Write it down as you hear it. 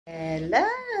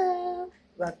Hello,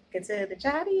 welcome to the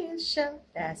Johnny Show.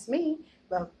 That's me.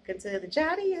 Welcome to the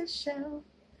Johnny Show.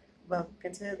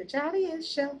 Welcome to the Johnny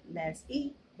Show. Let's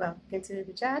eat. Welcome to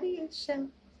the Johnny Show.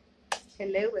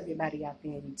 Hello, everybody out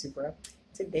there in YouTube world.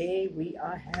 Today we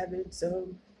are having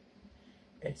some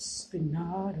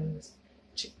empanadas,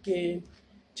 chicken,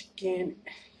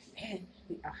 and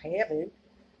we are having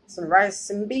some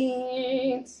rice and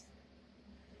beans,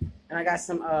 and I got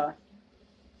some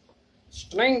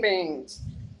string beans.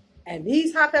 And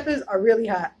these hot peppers are really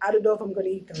hot. I don't know if I'm going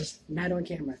to eat those. Not on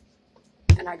camera.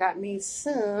 And I got me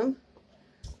some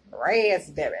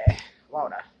raspberry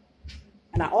water.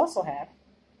 And I also have,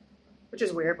 which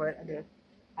is weird, but I did.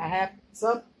 I have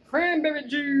some cranberry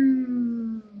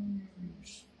juice.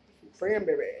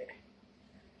 Cranberry.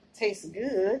 Tastes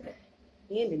good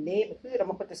in the neighborhood. I'm going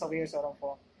to put this over here so I don't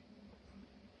fall.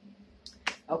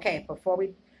 Okay, before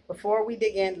we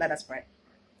dig in, let us pray.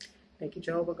 Thank you,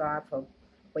 Jehovah God, for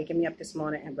waking me up this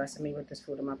morning and blessing me with this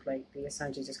food on my plate. Through your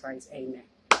son, Jesus Christ. Amen.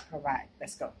 All right,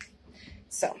 let's go.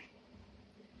 So,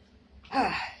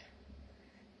 let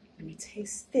me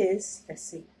taste this. Let's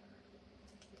see.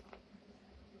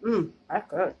 That's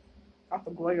good. That's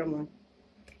a great one.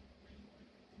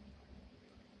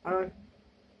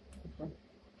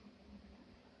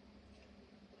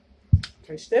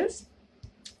 Taste this.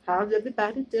 How's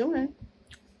everybody doing?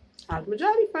 How's my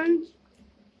Johnny friends?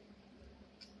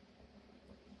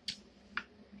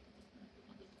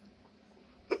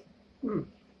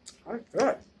 That's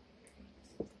good.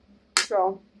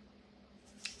 So,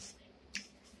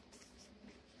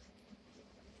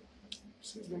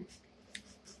 excuse me.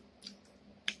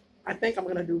 I think I'm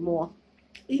going to do more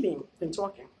eating than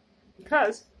talking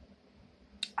because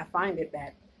I find it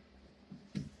that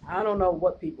I don't know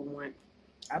what people want.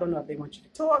 I don't know if they want you to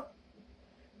talk,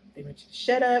 they want you to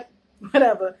shut up,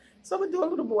 whatever. So I'm going to do a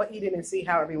little more eating and see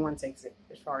how everyone takes it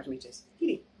as far as me just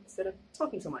eating instead of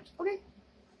talking so much. Okay?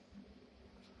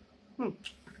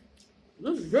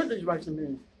 This is good, these rice and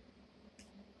beans.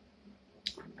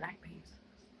 Black beans.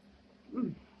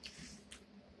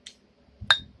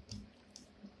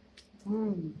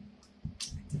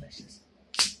 Delicious.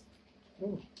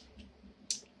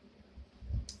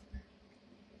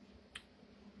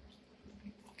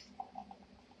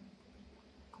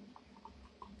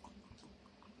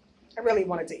 I really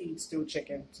wanted to eat stewed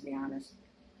chicken, to be honest.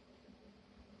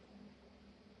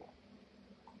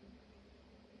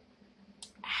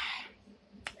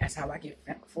 That's how I get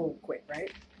full quick,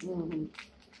 right?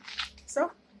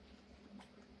 So,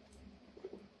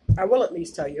 I will at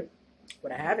least tell you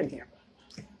what I have in here.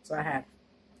 So I have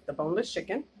the boneless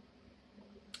chicken.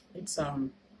 It's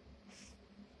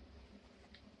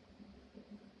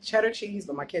cheddar cheese,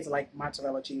 but my kids like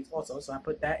mozzarella cheese also, so I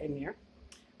put that in there.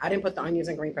 I didn't put the onions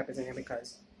and green peppers in there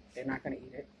because they're not going to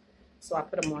eat it. So I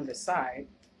put them on the side.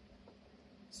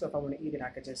 So if I want to eat it, I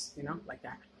could just, like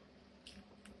that.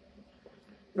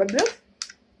 But this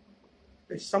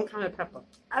is some kind of pepper.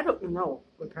 I don't know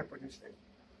what pepper this is.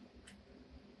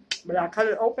 But I cut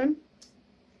it open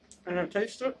and I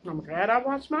tasted it. I'm glad I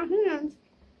washed my hands.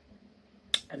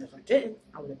 And if I didn't,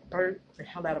 I would have burned the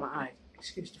hell out of my eyes.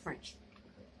 Excuse the French.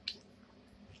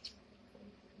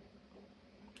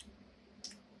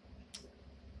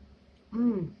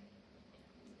 Good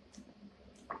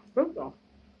though.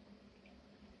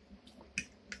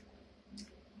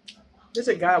 There's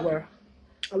a guy where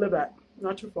I live at,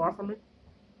 not too far from me.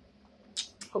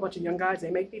 A whole bunch of young guys, they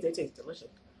make these, they taste delicious.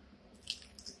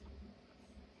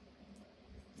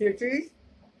 Here, cheese.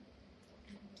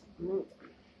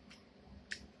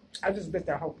 I just bit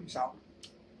that whole piece out.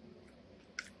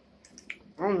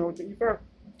 I don't know what to eat first.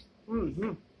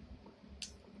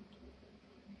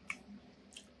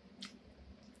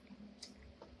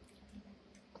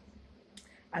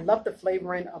 I love the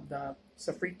flavoring of the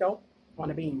sofrito on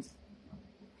the beans.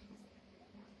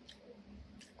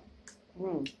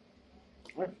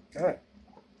 That's good.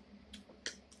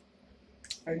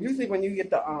 And usually when you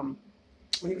get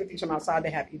these from outside,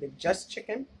 they have either just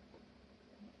chicken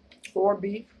or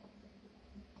beef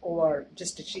or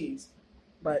just the cheese.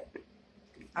 But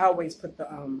I always put the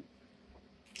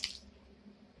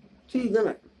cheese in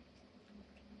it.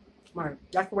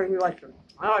 That's the way we like it.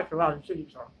 I like a lot of cheese,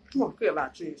 so I'm gonna get a lot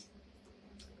of cheese.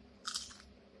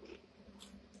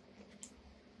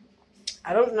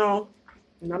 I don't know,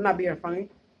 and I'm not being funny.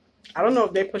 I don't know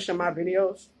if they're pushing my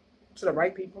videos to the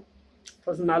right people.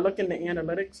 Because when I look in the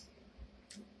analytics,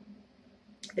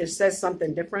 it says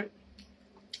something different.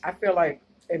 I feel like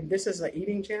if this is an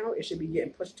eating channel, it should be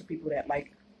getting pushed to people that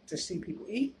like to see people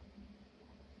eat.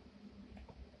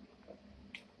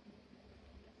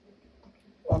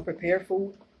 Or prepare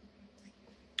food.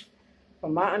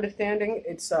 From my understanding,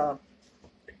 it's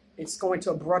going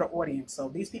to a broader audience. So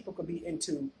these people could be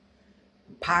into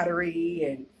pottery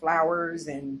and flowers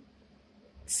and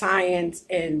science,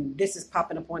 and this is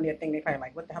popping up on their thing. They probably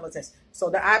like, what the hell is this?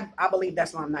 So I believe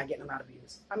that's why I'm not getting a lot of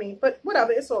views. I mean, but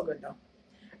whatever, it's all good though.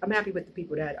 I'm happy with the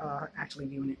people that are actually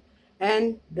viewing it.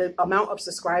 And the amount of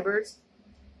subscribers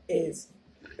is,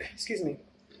 excuse me,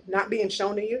 not being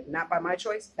shown to you, not by my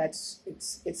choice. It's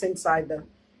inside the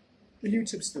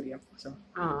YouTube studio. So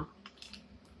I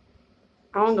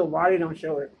don't know why they don't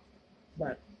show it,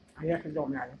 but I guess it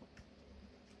don't matter.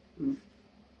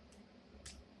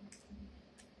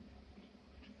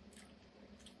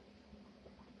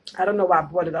 I don't know why I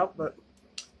brought it up, but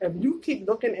if you keep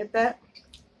looking at that,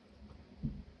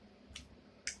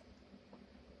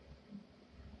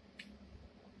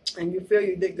 and you feel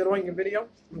you did good on your video,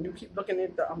 and you keep looking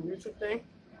at the YouTube thing,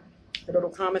 the little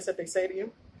comments that they say to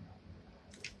you,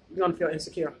 you're going to feel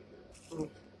insecure.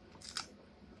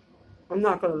 I'm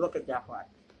not going to look at that part.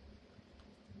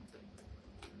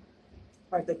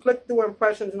 Like the click-through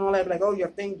impressions and all that, like, oh, your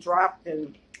thing dropped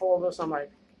and all this. I'm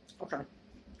like, okay.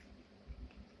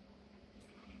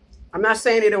 I'm not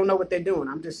saying they don't know what they're doing.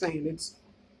 I'm just saying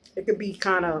it could be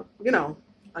kind of, you know,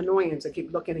 annoying to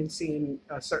keep looking and seeing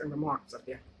certain remarks up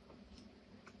there.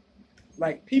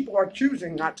 Like, people are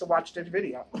choosing not to watch this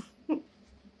video.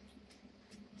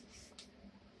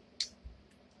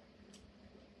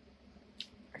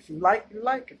 If you like, you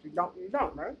like. If you don't, you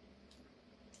don't, right?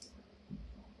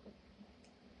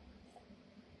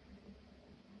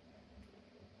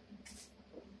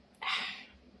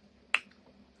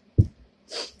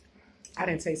 I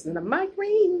didn't taste none of my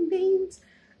green beans.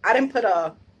 I didn't put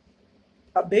a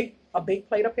big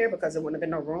plate up here because there wouldn't have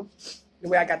been no room. The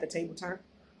way I got the table turned.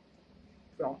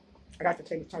 So I got the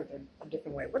table turned a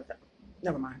different way. What the?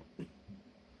 Never mind.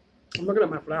 I'm looking at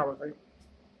my flowers. Right?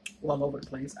 All over the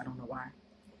place. I don't know why.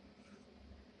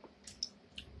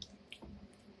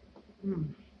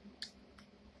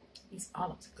 These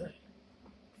olives are good.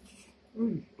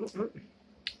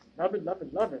 Love it, love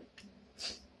it, love it.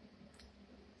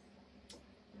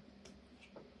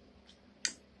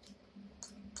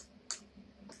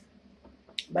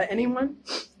 But anyone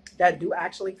that do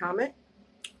actually comment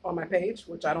on my page,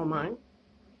 which I don't mind,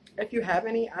 if you have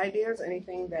any ideas,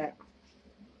 anything that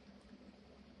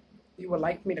you would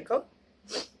like me to cook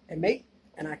and make,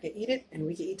 and I can eat it and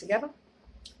we can eat together,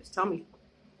 just tell me.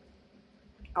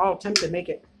 I'll attempt to make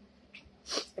it.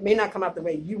 It may not come out the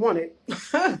way you want it,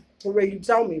 the way you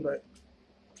tell me, but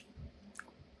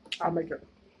I'll make it.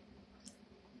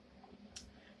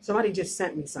 Somebody just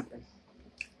sent me something.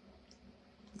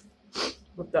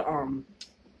 With the what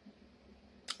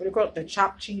do you call it? The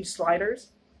chopped cheese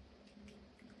sliders.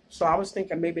 So I was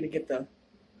thinking maybe to get the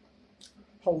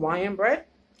Hawaiian bread.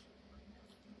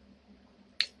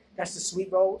 That's the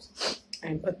sweet rolls,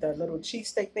 and put the little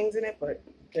cheesesteak things in it. But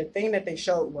the thing that they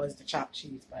showed was the chopped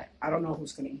cheese. But I don't know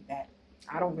who's gonna eat that.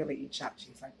 I don't really eat chopped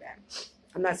cheese like that.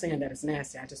 I'm not saying that it's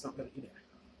nasty. I just don't really eat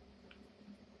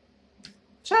it.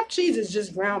 Chopped cheese is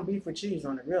just ground beef with cheese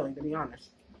on it, really, to be honest.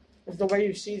 It's the way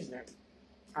you season it.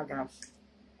 I guess.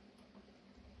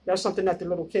 That's something that the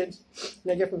little kids,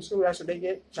 they get from school. That's what they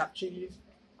get, chopped cheese.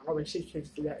 I always see kids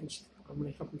do that when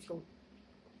they come from school.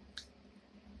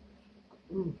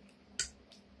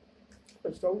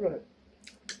 It's so good.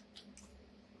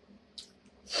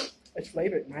 It's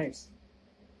flavored nice.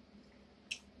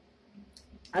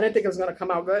 I didn't think it was going to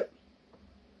come out good,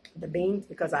 the beans,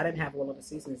 because I didn't have all of the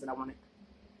seasonings that I wanted.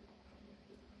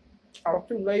 I was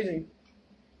too lazy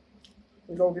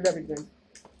to go get everything.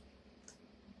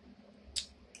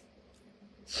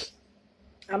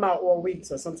 I'm out all week,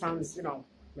 so sometimes, you know,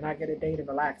 when I get a day to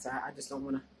relax, I just don't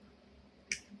want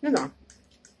to, you know,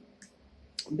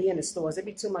 be in the stores. There'd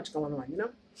be too much going on, you know?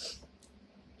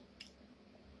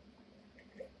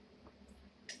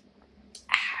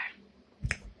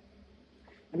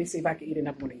 Let me see if I can eat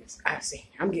another one of these. See,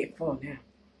 I'm getting full now.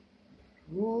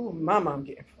 Ooh, mama, I'm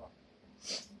getting full.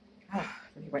 Let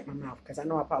me wipe my mouth, because I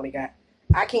know I probably got,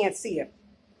 I can't see it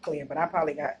clear, but I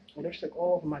probably got lipstick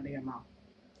all over my damn mouth.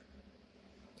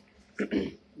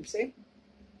 You see?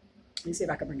 Let me see if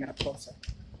I can bring it up closer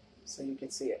so you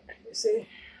can see it. You see?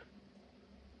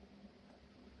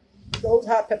 Those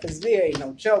hot peppers there ain't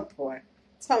no joke, boy. I'm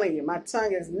telling you, my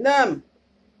tongue is numb.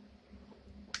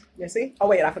 You see? Oh,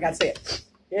 wait, I forgot to say it.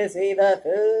 You see the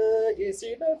food, you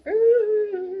see the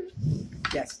food.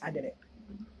 Yes, I did it.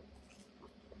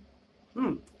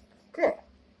 Good.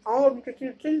 I don't know if you can see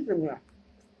the cheese in there.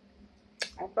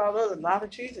 I thought there was a lot of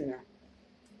cheese in there.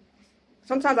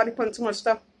 Sometimes I be putting too much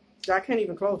stuff that I can't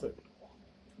even close it.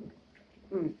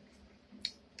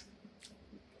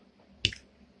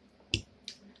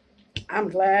 I'm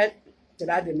glad that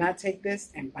I did not take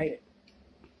this and bite it.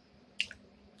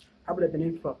 I would have been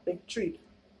in for a big treat.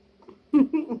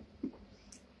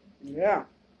 Yeah.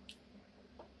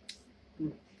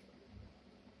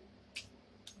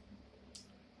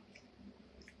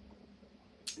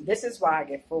 This is why I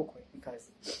get full quick, because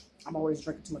I'm always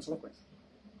drinking too much liquid.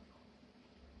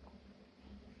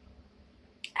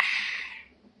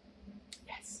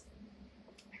 Yes.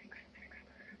 Very good, very good.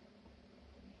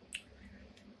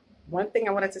 One thing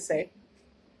I wanted to say.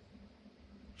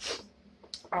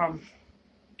 Hold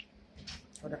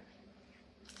on.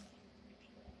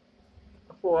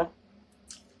 Before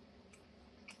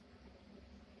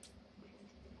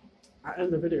I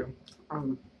end the video,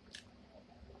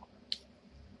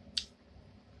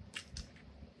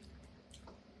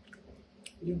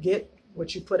 you get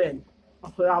what you put in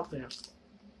or put out there.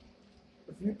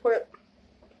 If you put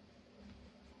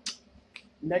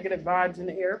negative vibes in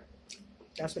the air,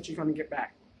 that's what you're going to get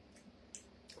back.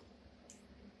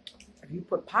 If you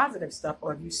put positive stuff,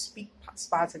 or if you speak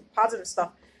positive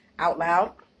stuff out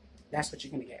loud, that's what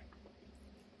you're going to get.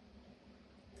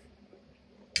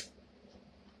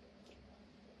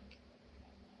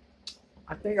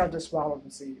 I think I just swallowed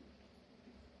the seed.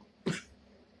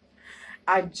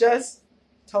 I just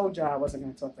told y'all I wasn't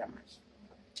going to talk that much.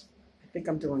 I think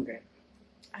I'm doing good.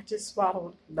 I just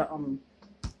swallowed the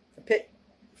pit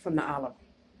from the olive.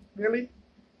 Really?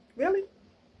 Really?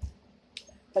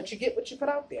 But you get what you put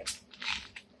out there.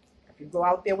 If you go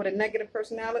out there with a negative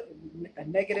personality, a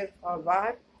negative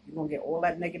vibe, you're going to get all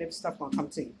that negative stuff going to come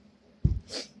to you.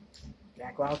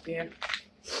 Yeah, go out there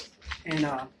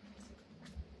and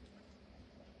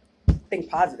think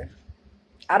positive.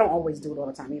 I don't always do it all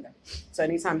the time either. So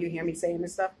anytime you hear me saying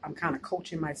this stuff, I'm kind of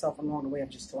coaching myself along the way of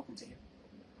just talking to you.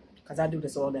 Because I do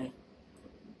this all day.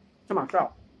 To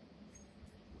myself.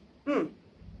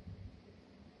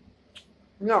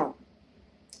 No.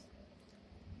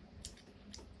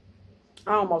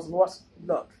 I almost lost.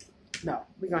 Look. No.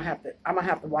 I'm going to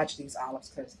have to watch these olives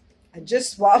because I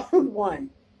just swallowed one.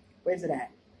 Where's it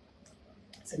at?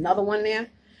 It's another one there.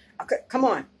 Okay, come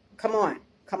on. Come on.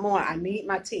 Come on. I need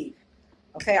my teeth.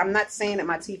 Okay, I'm not saying that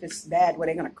my teeth is bad where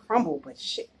they're going to crumble, but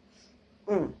shit.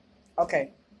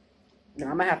 Okay. No,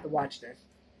 I'm going to have to watch this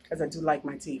because I do like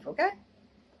my teeth, okay?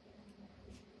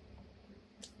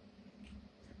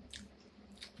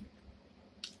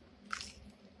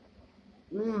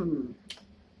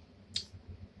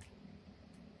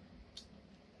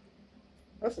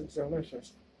 This is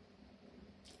delicious.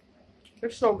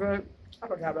 It's so good. I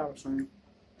forgot what I was saying.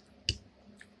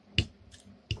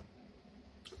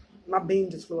 My bean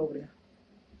just flew over there.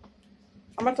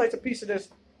 I'm going to take a piece of this.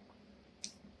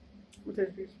 Let me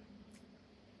take a piece.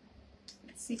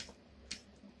 Let's see.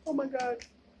 Oh my God.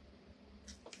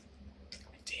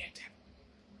 I did.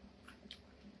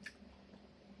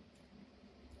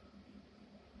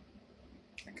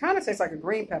 It kind of tastes like a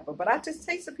green pepper, but I just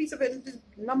taste a piece of it and just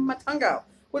numb my tongue out.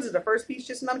 What is it? The first piece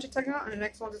just numbs your tongue out and the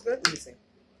next one is good? Let me see.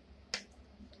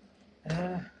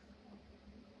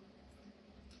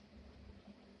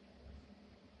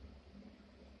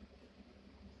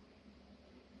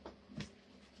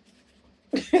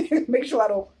 Make sure I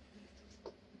don't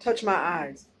touch my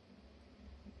eyes.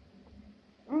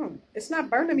 It's not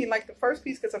burning me like the first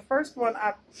piece because the first one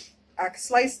I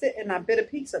sliced it and I bit a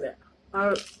piece of it.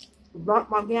 I burnt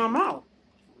my damn mouth.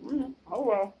 Oh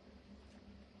well.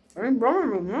 It ain't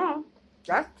burning me now.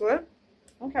 That's good.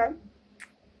 Okay.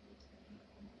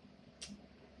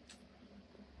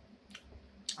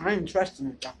 I ain't trusting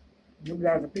it though. You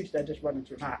got a piece that just wasn't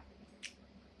too hot.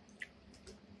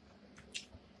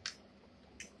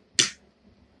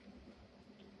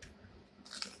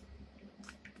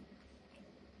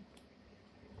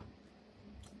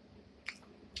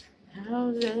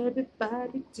 How's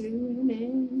everybody doing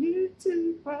in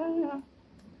YouTube?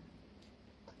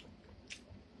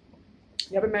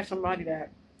 You ever met somebody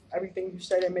that everything you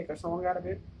say they make a song out of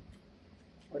it?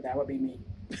 Well, that would be me.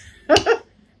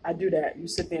 I do that. You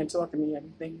sit there and talk to me.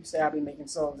 Everything you say, I'll be making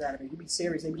songs out of it. You be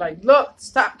serious. They be like, look,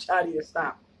 stop, Chadia,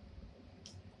 stop.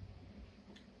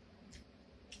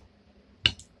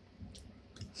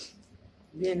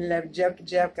 Being left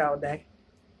jerk all day.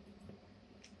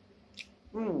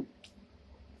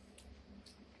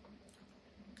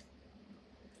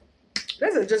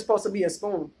 This is just supposed to be a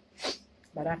spoon.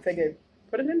 But I figured,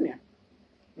 put it in there.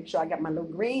 Make sure I got my little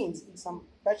greens and some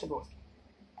vegetables.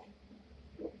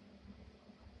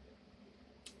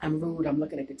 I'm rude. I'm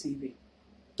looking at the TV.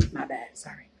 My bad.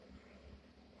 Sorry.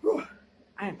 Whew.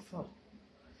 I am full.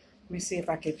 Let me see if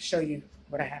I can show you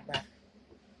what I have left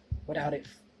without it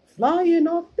flying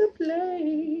off the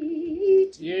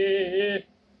plate. Yeah.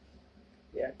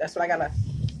 That's what I got left.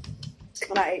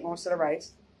 When I ate most of the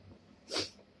rice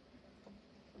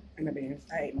and the beans,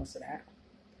 I ate most of that.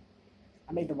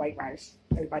 I made the white rice.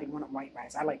 Everybody wanted white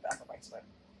rice. I like the other rice, but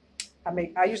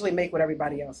I usually make what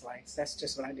everybody else likes. That's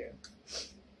just what I do.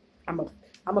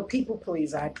 I'm a people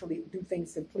pleaser. I do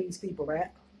things to please people,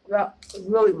 right? Well, it's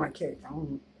really my cake.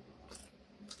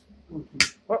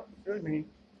 What? Excuse me.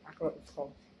 I thought it was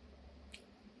cold.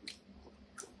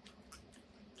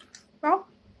 Well,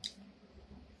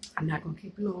 I'm not gonna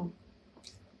keep you long.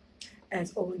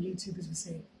 As all YouTubers would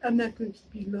say, I'm not gonna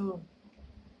keep you long.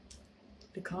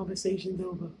 The conversation's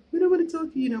over. We don't want to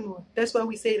talk to you no more. That's why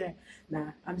we say that.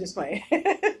 Nah, I'm just playing.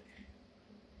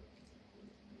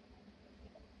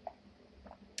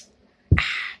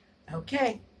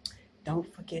 Okay.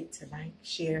 Don't forget to like,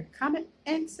 share, comment,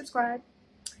 and subscribe.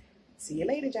 See you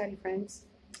later, Johnny friends.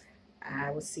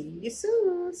 I will see you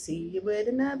soon. See you with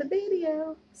another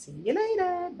video. See you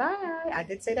later. Bye. I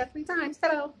did say that 3 times.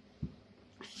 Hello.